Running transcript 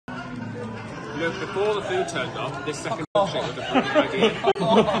Look, before the food turned up, this second milkshake was a perfect idea.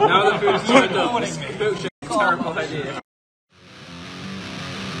 Now the food's turned up, this milkshake is a terrible idea.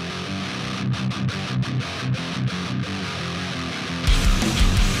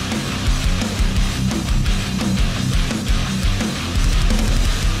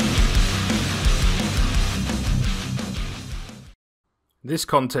 This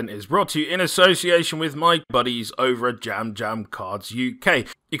content is brought to you in association with my buddies over at Jam Jam Cards UK.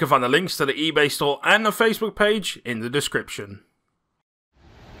 You can find the links to the eBay store and the Facebook page in the description.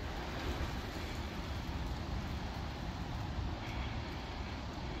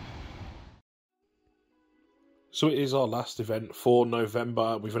 So it is our last event for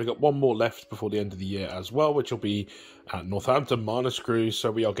November. We've only got one more left before the end of the year as well, which will be at Northampton, Manascrew.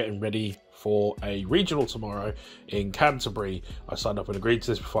 So we are getting ready for a regional tomorrow in Canterbury. I signed up and agreed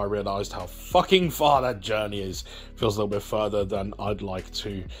to this before I realised how fucking far that journey is. Feels a little bit further than I'd like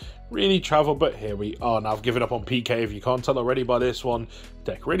to really travel, but here we are. Now I've given up on PK, if you can't tell already by this one.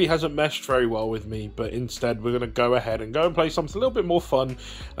 Deck really hasn't meshed very well with me, but instead we're going to go ahead and play something a little bit more fun,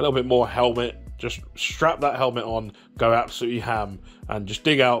 a little bit more helmet. Just strap that helmet on, go absolutely ham, and just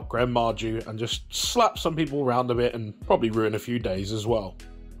dig out Grand Marju and just slap some people around a bit and probably ruin a few days as well.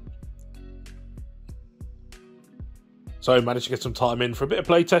 So managed to get some time in for a bit of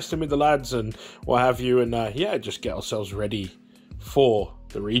playtesting with the lads and what have you, and yeah, just get ourselves ready for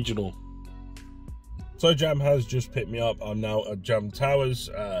the regional. So Jam has just picked me up. I'm now at Jam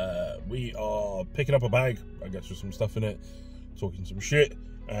Towers. We are picking up a bag, I guess, with some stuff in it, talking some shit,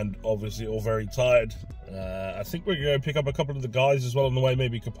 and obviously all very tired. I think we're going to pick up a couple of the guys as well on the way,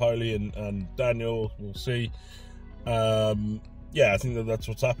 maybe Capoli and Daniel, we'll see. Yeah, I think that's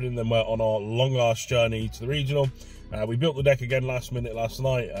what's happening. Then we're on our long-ass journey to the regional. We built the deck again last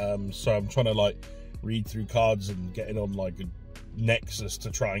night, so I'm trying to like read through cards and getting on like a nexus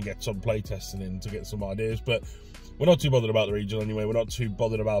to try and get some playtesting in to get some ideas. But we're not too bothered about the regional anyway. We're not too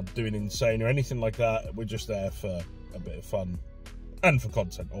bothered about doing insane or anything like that. We're just there for a bit of fun and for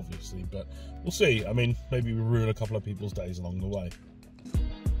content, obviously. But we'll see. I mean, maybe we ruin a couple of people's days along the way.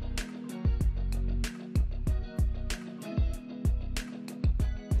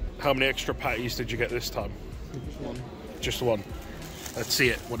 How many extra patties did you get this time? Just one. Just one. Let's see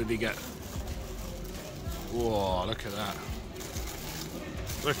it. What did he get? Whoa, look at that.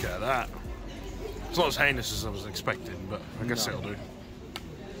 Look at that. It's not as heinous as I was expecting, but I guess it'll do.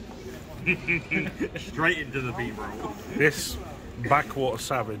 Straight into the beat roll. This backwater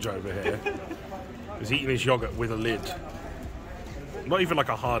savage over here is eating his yogurt with a lid. Not even like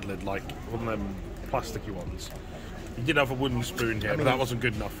a hard lid, like one of them plasticky ones. He did have a wooden spoon here, but that wasn't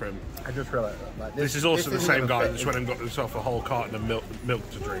good enough for him. I just realised like this is also the same guy that just went and got himself a whole carton of milk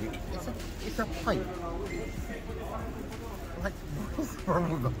to drink. It's a pint. Like, what's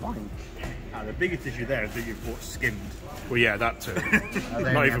wrong with the pint? The biggest issue there is that you've bought skimmed. Well, yeah, that too.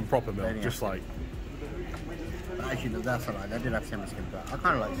 Not even proper milk, just like... Actually, that's alright. I did have semi-skimmed, but I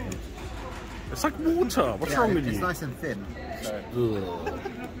kind of like skimmed. It's like water. What's wrong with you? It's nice and thin. So.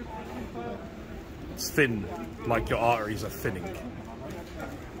 It's thin, like your arteries are thinning.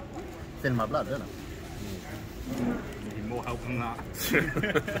 Thin my blood, don't it? Need more help than that.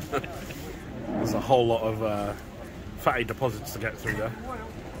 There's a whole lot of fatty deposits to get through there.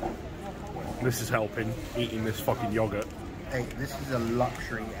 This is helping, eating this fucking yogurt. Hey, this is a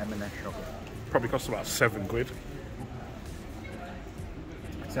luxury M&S yogurt. Probably costs about £7.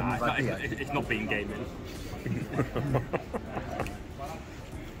 It's not being gaming.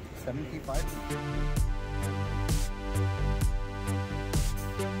 75?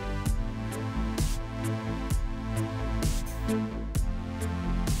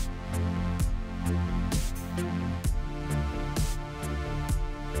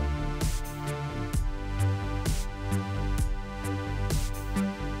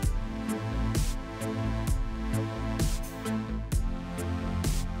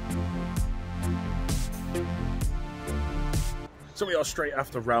 So we are straight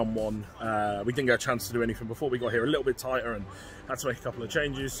after round one. We didn't get a chance to do anything before we got here, a little bit tighter, and had to make a couple of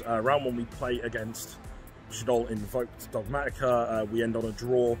changes. Round one we play against Shadol Invoked Dogmatica. We end on a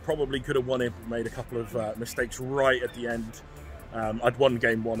draw. Probably could have won it, but made a couple of mistakes right at the end. I'd won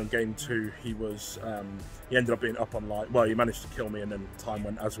game one, and game two he ended up being up on light. Well, he managed to kill me, and then time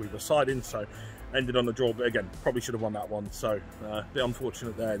went as we were siding, so ended on a draw. But again, probably should have won that one. So a bit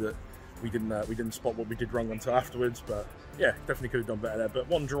unfortunate there that we didn't spot what we did wrong until afterwards. But yeah, definitely could have done better there. But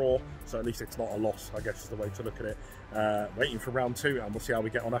one draw, so at least it's not a loss, I guess is the way to look at it. Waiting for round two, and we'll see how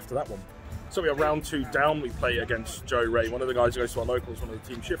we get on after that one. So we are round two down. We play against Joe Ray, one of the guys who goes to our locals, one of the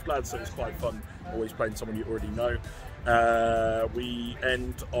team shift lads, so it's quite fun, always playing someone you already know. We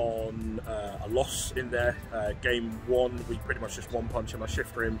end on a loss in there. Game 1, we pretty much just one punch him, I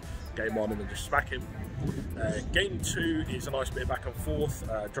shifter him, game 1, and then just smack him. Game 2 is a nice bit of back and forth.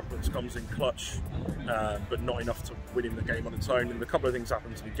 Droplets comes in clutch, but not enough to win him the game on its own, and a couple of things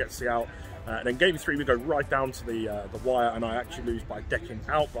happen, so he gets the out. And then game 3 we go right down to the wire, and I actually lose by decking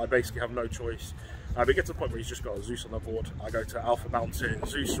out, but I basically have no choice. We get to the point where he's just got a Zeus on the board. I go to Alpha bounce it,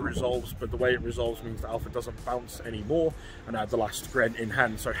 Zeus resolves, but the way it resolves means that Alpha doesn't bounce anymore, and I have the last Gren in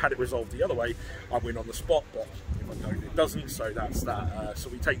hand. So had it resolved the other way, I win on the spot, but if I don't, it doesn't, so that's that. So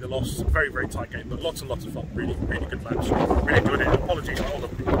we take the loss. Very, very tight game, but lots and lots of fun. Really, really good match. Really enjoyed it. Apologies for all the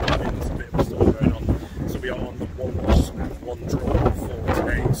people. There's a bit of a story going on. So we are on 1 loss and 1 draw for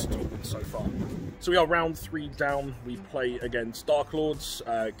today's tournament so far. So we are round 3 down. We play against Dark Lords.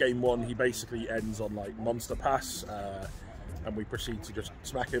 Game 1, he basically ends on like Monster Pass, and we proceed to just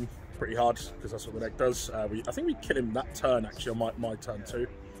smack him pretty hard because that's what the deck does. I think we kill him that turn actually on my turn 2.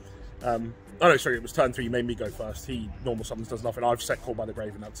 Oh no, sorry, it was turn 3. He made me go first. He normal summons, does nothing. I've set Call by the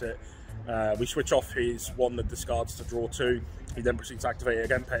Grave and that's it. We switch off his 1 that discards to draw 2. He then proceeds to activate it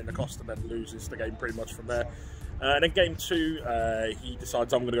again, paying the cost, and then loses the game pretty much from there. And then game 2, he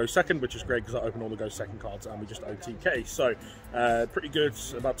decides I'm going to go second, which is great because I open all the go second cards and we just OTK. So pretty good,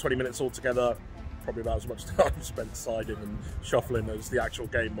 about 20 minutes altogether. Probably about as much time spent siding and shuffling as the actual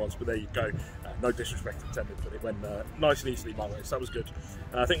game was, but there you go. No disrespect intended, but it went nice and easily my way, so that was good.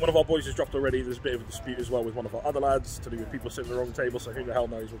 I think one of our boys has dropped already. There's a bit of a dispute as well with one of our other lads to do with people sitting at the wrong table, so who the hell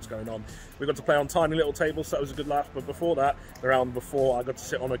knows what's going on. We got to play on tiny little tables, so that was a good laugh, but before that, the round before, I got to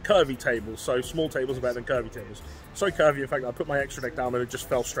sit on a curvy table, so small tables are better than curvy tables. So curvy, in fact, I put my extra deck down and it just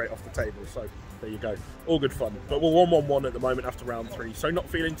fell straight off the table, so there you go. All good fun. But we're 1-1-1 at the moment after round 3, so not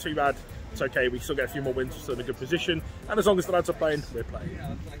feeling too bad. It's okay, we still get a few more wins, we're still in a good position, and as long as the lads are playing, we're playing.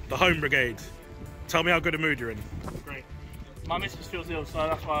 The Home Brigade. Tell me how good a mood you're in. Great. My missus feels ill, so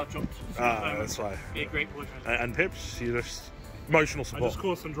that's why I dropped. That's why. Be a great boyfriend. And Pips, you just emotional support. I just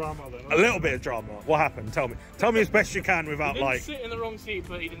caused some drama then. A little bit of drama. What happened? Tell me. Tell me as best you can without he didn't like. sit in the wrong seat,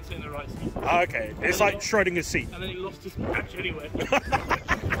 but he didn't sit in the right seat. Okay, it's like Schrodinger's seat. And then he lost his match anyway.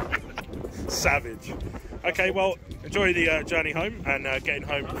 Savage. Okay, well, enjoy the journey home and getting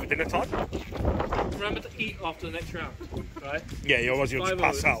home for dinner time. Remember to eat after the next round, right? Yeah, otherwise you'll just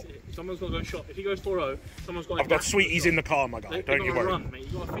pass out. Someone's got to go shop. If he goes 4-0, someone's got to. I've got sweeties in the car, my guy. Don't you worry. Run, mate.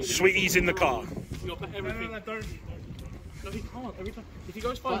 You gotta feed Sweeties in the car. You got to put everything. No, he can't. Every time. If he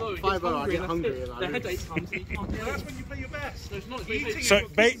goes 5-0, he 5-0, I get hungry. The headache comes. And he can't. Yeah, that's when you play your best. No, it's not. So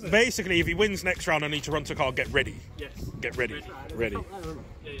basically, if he wins next round, I need to run to car. Get ready. Yes. Get ready. Ready.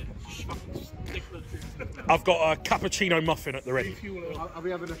 Yeah. I've got a cappuccino muffin at the ready. I'll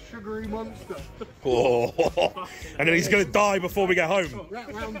be having a sugary monster. Oh. And then he's going to die before we get home.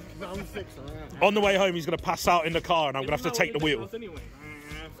 Round 6. On the way home, he's going to pass out in the car, and I'm going to have to take the wheel.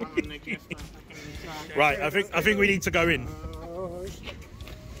 Right, I think we need to go in.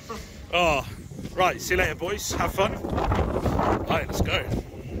 Oh, right. See you later, boys. Have fun. Right, let's go.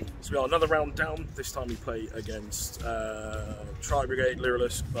 So we are another round down. This time we play against Tri Brigade,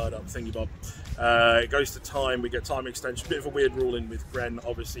 Lyralist, Bird Up, Thingy Bob. It goes to time. We get time extension. Bit of a weird ruling with Gren,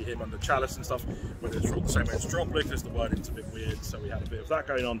 obviously him under Chalice and stuff. Whether it's ruled the same way as Droplet, because the wording's a bit weird. So we had a bit of that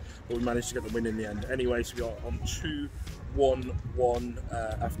going on, but we managed to get the win in the end. Anyway, so we are on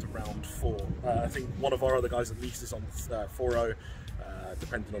 2-1-1 after round 4. I think one of our other guys at least is on 4-0,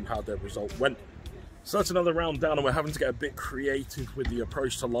 depending on how their result went. So that's another round down, and we're having to get a bit creative with the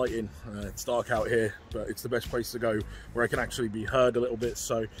approach to lighting. It's dark out here, but it's the best place to go where I can actually be heard a little bit.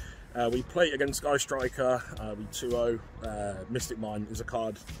 So we play against Sky Striker, we 2-0. Mystic Mine is a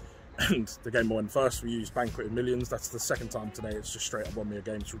card, and the game I went first, we used Banquet of Millions. That's the second time today. It's just straight up won me a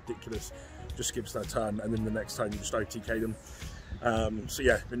game. It's ridiculous. Just skips their turn, and then the next turn you just OTK them. So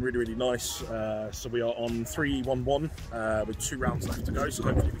yeah, been really, really nice. So we are on 3-1-1 with 2 rounds left to go, so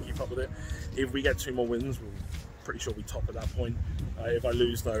hopefully we keep up with it. If we get 2 more wins, we're pretty sure we top at that point. If I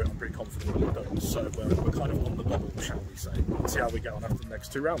lose though, I'm pretty confident we don't. So we're kind of on the bubble, shall we say. Let's see how we get on after the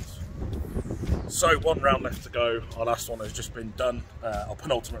next 2 rounds. So 1 round left to go. Our last one has just been done. Our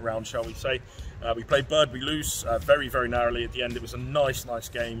penultimate round, shall we say. We played Bird, we lose very, very narrowly at the end. It was a nice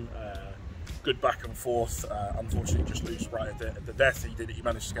game. Good back and forth. Unfortunately, just lose right at the death. He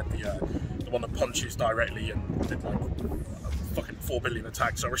managed to get the one that punches directly and did like a fucking 4 billion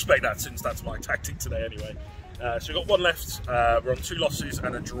attack. So I respect that, since that's my tactic today anyway. So we've got 1 left. We're on 2 losses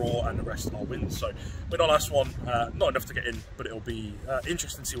and a draw, and the rest are wins. So we're on last one. Not enough to get in, but it'll be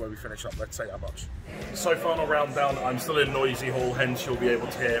interesting to see where we finish up. Let's say that much. So final round down. I'm still in Noisy Hall, hence you'll be able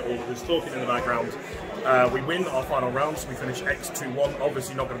to hear all of this talking in the background. We win our final round, so we finish X2-1.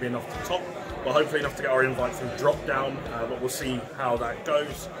 Obviously not going to be enough to top. but hopefully enough to get our invite through drop down, but we'll see how that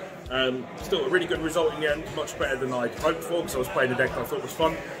goes. Still a really good result in the end, much better than I'd hoped for, because I was playing a deck that I thought was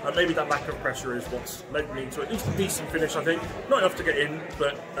fun. Maybe that lack of pressure is what's led me to at least a decent finish, I think. Not enough to get in,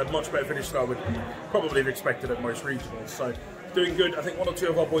 but a much better finish than I would probably have expected at most regionals. So doing good. I think one or two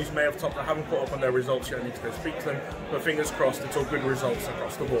of our boys may have topped. I haven't caught up on their results yet, I need to go speak to them, but fingers crossed it's all good results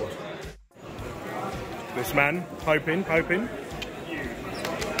across the board. This man, hoping.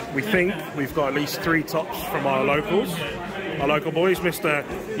 We think we've got at least 3 tops from our locals. Our local boys, Mr.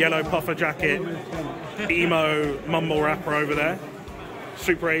 Yellow Puffer Jacket, Emo Mumble Rapper over there,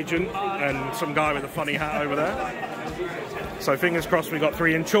 Super Agent, and some guy with a funny hat over there. So fingers crossed we got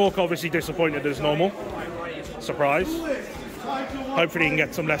 3 in. Chalk obviously disappointed as normal. Surprise. Hopefully he can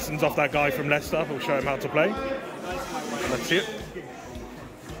get some lessons off that guy from Leicester. We'll show him how to play. Let's see it.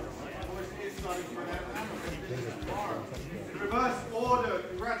 Reverse order.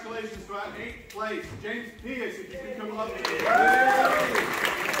 Congratulations to our 8th place, James Pierce. If you can come up here.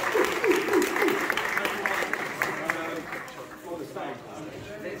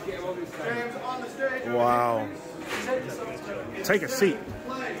 James on the stage. Wow. Take a seat.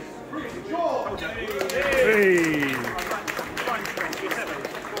 Hey.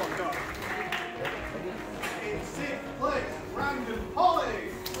 In 6th place, Brandon Holly.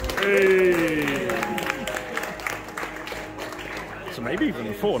 Hey. So maybe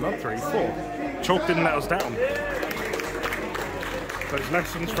even 4, not 3, 4. Chalk didn't let us down. Those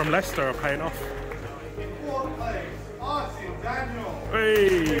lessons from Leicester are paying off. 4th place, Artin Daniel.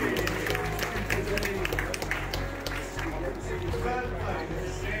 Hey. 3rd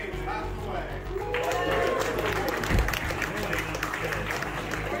place, James Hathaway.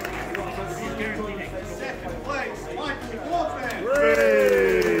 2nd place, Michael Warfare. Hey.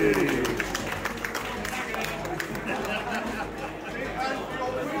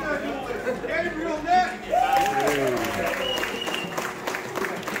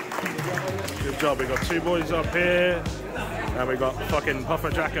 Good job, we got 2 boys up here, and we got fucking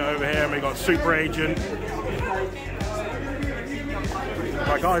Puffer Jacket over here, and we got Super Agent.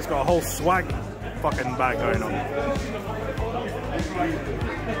 My guy's got a whole swag fucking bag going on.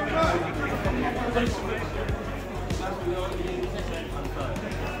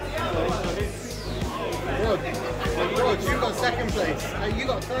 George, you got 2nd place. You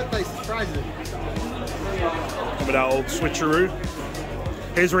got 3rd place, surprisingly. With that old switcheroo.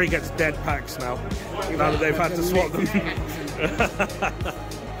 Here's where he gets dead packs now that they've had to swap them.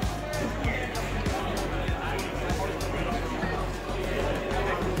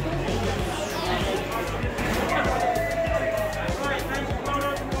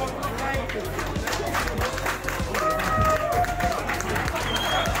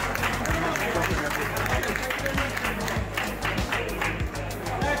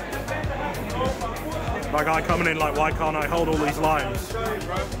 My guy coming in like, why can't I hold all these lines?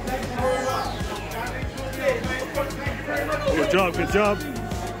 Good job, good job.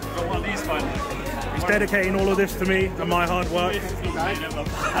 Got one of these finally. He's dedicating all of this to me and my hard work. You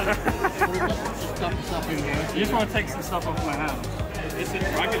just want to take some stuff off my hand. This is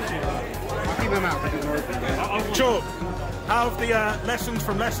ragged shit. I'll keep them out. Chalk, how have the lessons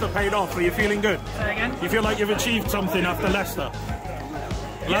from Leicester paid off? Are you feeling good? Say again? You feel like you've achieved something after Leicester?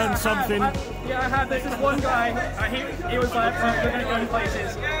 Learned something? Yeah, I have. There's this one guy, he was like, we're going to go in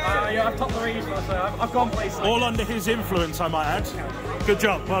places. Yeah, I've topped the regional, so I've gone places. All under his influence, I might add. Good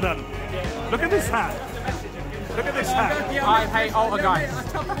job, well done. Look at this hat. Look at this hat. I hate older guys.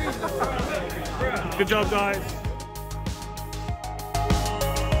 Good job, guys.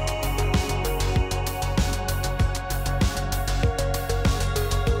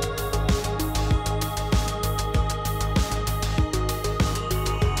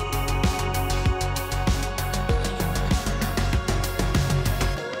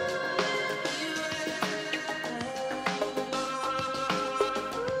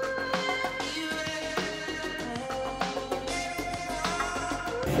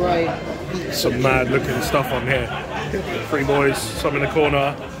 Some mad looking stuff on here. 3 boys, some in the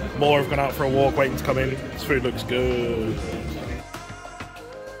corner. More have gone out for a walk waiting to come in. This food looks good.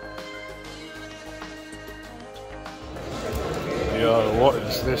 Yo, what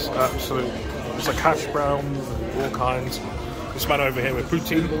is this absolute? It's like hash browns and all kinds. This man over here with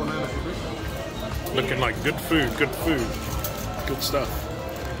poutine. Looking like good food, good food. Good stuff.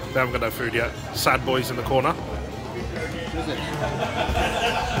 They haven't got no food yet. Sad boys in the corner.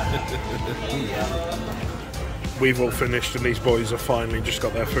 We've all finished and these boys have finally just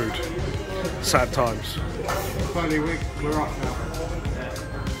got their food. Sad times. Finally, we're off now.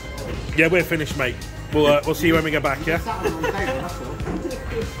 Yeah, we're finished, mate. We'll see you when we get back, yeah?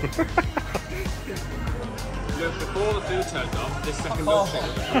 Before the food turned off, this second milkshake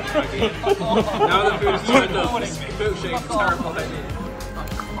was a perfect idea. Now the food's turned off, this milkshake's terrifying.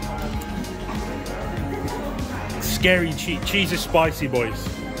 Scary cheese. Cheese is spicy, boys.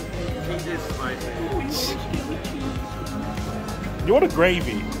 Cheese is spicy. You want a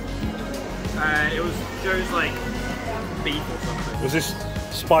gravy? It was Joe's like beef or something. Was this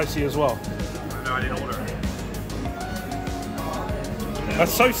spicy as well? No, I didn't order it.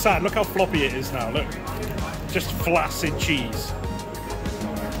 That's so sad. Look how floppy it is now. Look. Just flaccid cheese.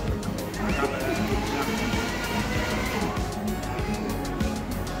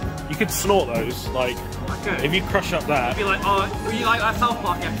 You could snort those, like, if you crush up that. I'd be like, oh, you like that South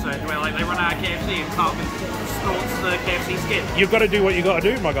Park episode where like they run out of KFC and Carlton snorts the KFC skin? You've got to do what you got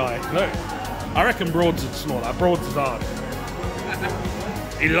to do, my guy. Look, I reckon Broads would snort that. Broads is hard.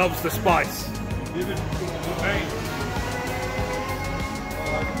 He loves the spice.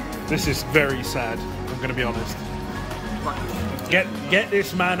 This is very sad. I'm going to be honest. Get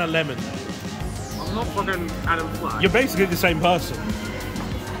this man a lemon. I'm not fucking Adam Flack. You're basically the same person.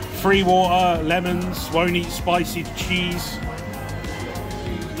 Free water, lemons, won't eat spicy cheese.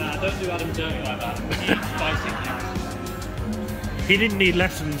 Nah, don't do Adam dirty like that. He eats spicy things. He didn't need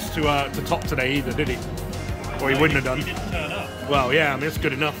lessons to top today either, did he? Or he wouldn't have done. He didn't turn up. Well, yeah, I mean, it's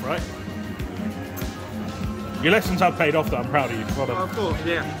good enough, right? Your lessons have paid off, though. I'm proud of you. Well done. Of course,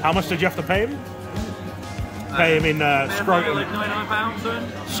 yeah. How much did you have to pay him? Pay him in scrotum. Like £99 soon.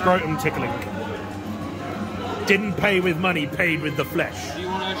 Scrotum tickling. Didn't pay with money, paid with the flesh. Do you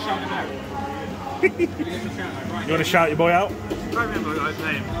want to shout him out? You want to shout your boy out? I don't remember the guy's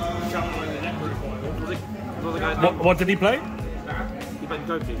name. What was the guy's name? What did he play? He played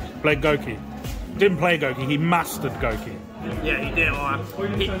Goki. Played Goki. Didn't play Goki, he mastered Goki. Yeah, he did.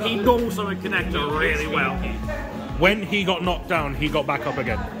 He normal summon connector really well. When he got knocked down, he got back up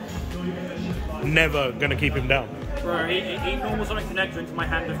again. Never gonna keep him down. Bro, he normal summon connector into my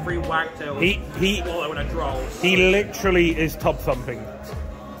hand with 3 wagtails. He when I draw. He literally is top thumping.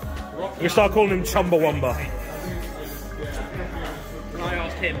 We start calling him Chumbawamba. I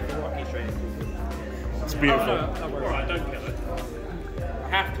asked him for Rocky Street. It's beautiful. Alright, don't kill it. I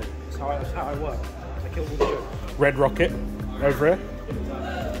have to. That's how I work. I kill all the jokes. Red Rocket over here.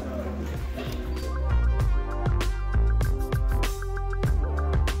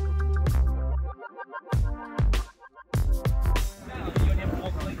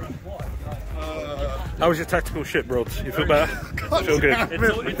 How was your tactical shit, Broads? You feel better? Feel good?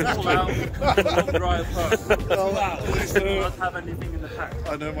 It's all out. Don't drive home. It's all out. Do not have anything in the pack.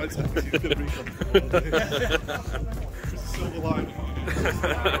 I know my tactics could be silver line.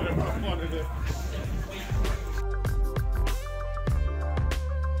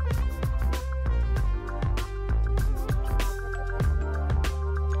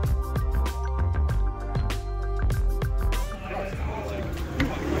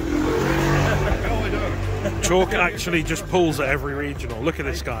 Chalk actually just pulls at every regional. Look at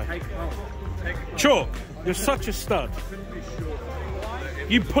this guy. Chalk, you're such a stud.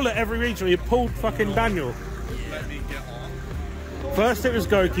 You pull at every regional. You pulled fucking Daniel. First it was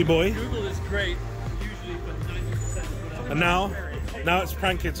Goki Boy. Google is great. And now it's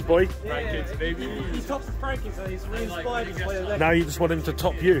Prankins Boy. Kids, baby. He tops the Frankies and he's really inspired to play the Now you just want him to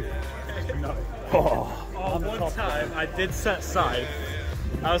top you. Oh. One time I did set side.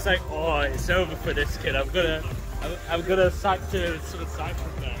 I was like, oh, it's over for this kid. I'm gonna sack to sort of sack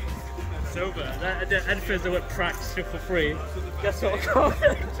from there. It's over. And Fizz went practice for free. Guess what? I got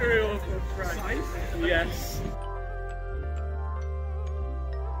victory over practice. Yes.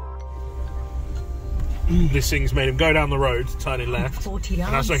 This thing's made him go down the road, turning left, and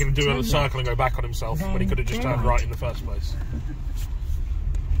that's making him do a circle and go back on himself when he could have just turned right in the first place.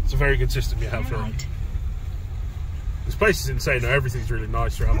 It's a very good system you have here. This place is insane. Everything's really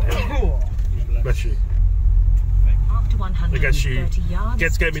nice around here. Bless you. I guess you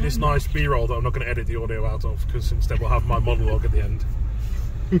get to get me this nice B-roll that I'm not going to edit the audio out of, because instead we'll have my monologue at the end.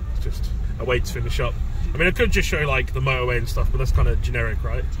 It's just a way to finish up. I mean, I could just show like the motorway and stuff, but that's kind of generic,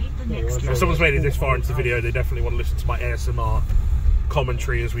 right? If someone's made it this far into the video, they definitely want to listen to my ASMR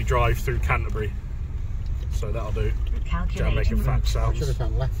commentary as we drive through Canterbury. So that'll do. Jam making fat sounds. I should have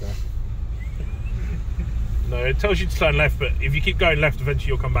turned left there. No, it tells you to turn left, but if you keep going left, eventually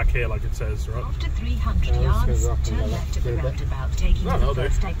you'll come back here, like it says, right? After 300 yards, turn left at the roundabout, taking the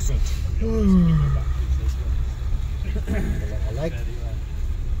first exit. A leg.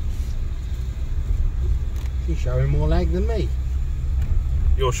 You're showing more leg than me.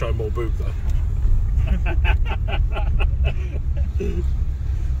 You're showing more boob, though.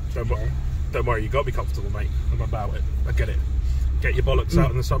 Don't worry, you got to be comfortable, mate. I'm about it. I get it. Get your bollocks out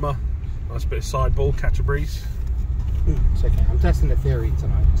in the summer. Nice bit of side ball, catch a breeze. It's okay. I'm testing the theory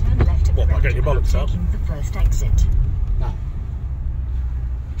tonight. Turn left at What, by getting your bollocks out? taking the first exit. No.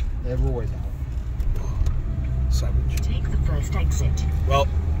 They're always out. Savage. Take the first exit. Well,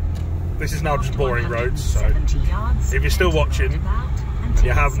 this is now just boring roads, so 170 yards, if you're still enter the watching roundabout and and take you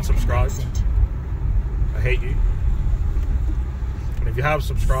the haven't second subscribed, exit. I hate you. And if you have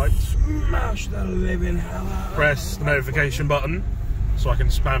subscribed, Smash the living hell out. press the notification button so I can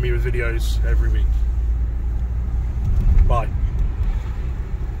spam you with videos every week. Bye.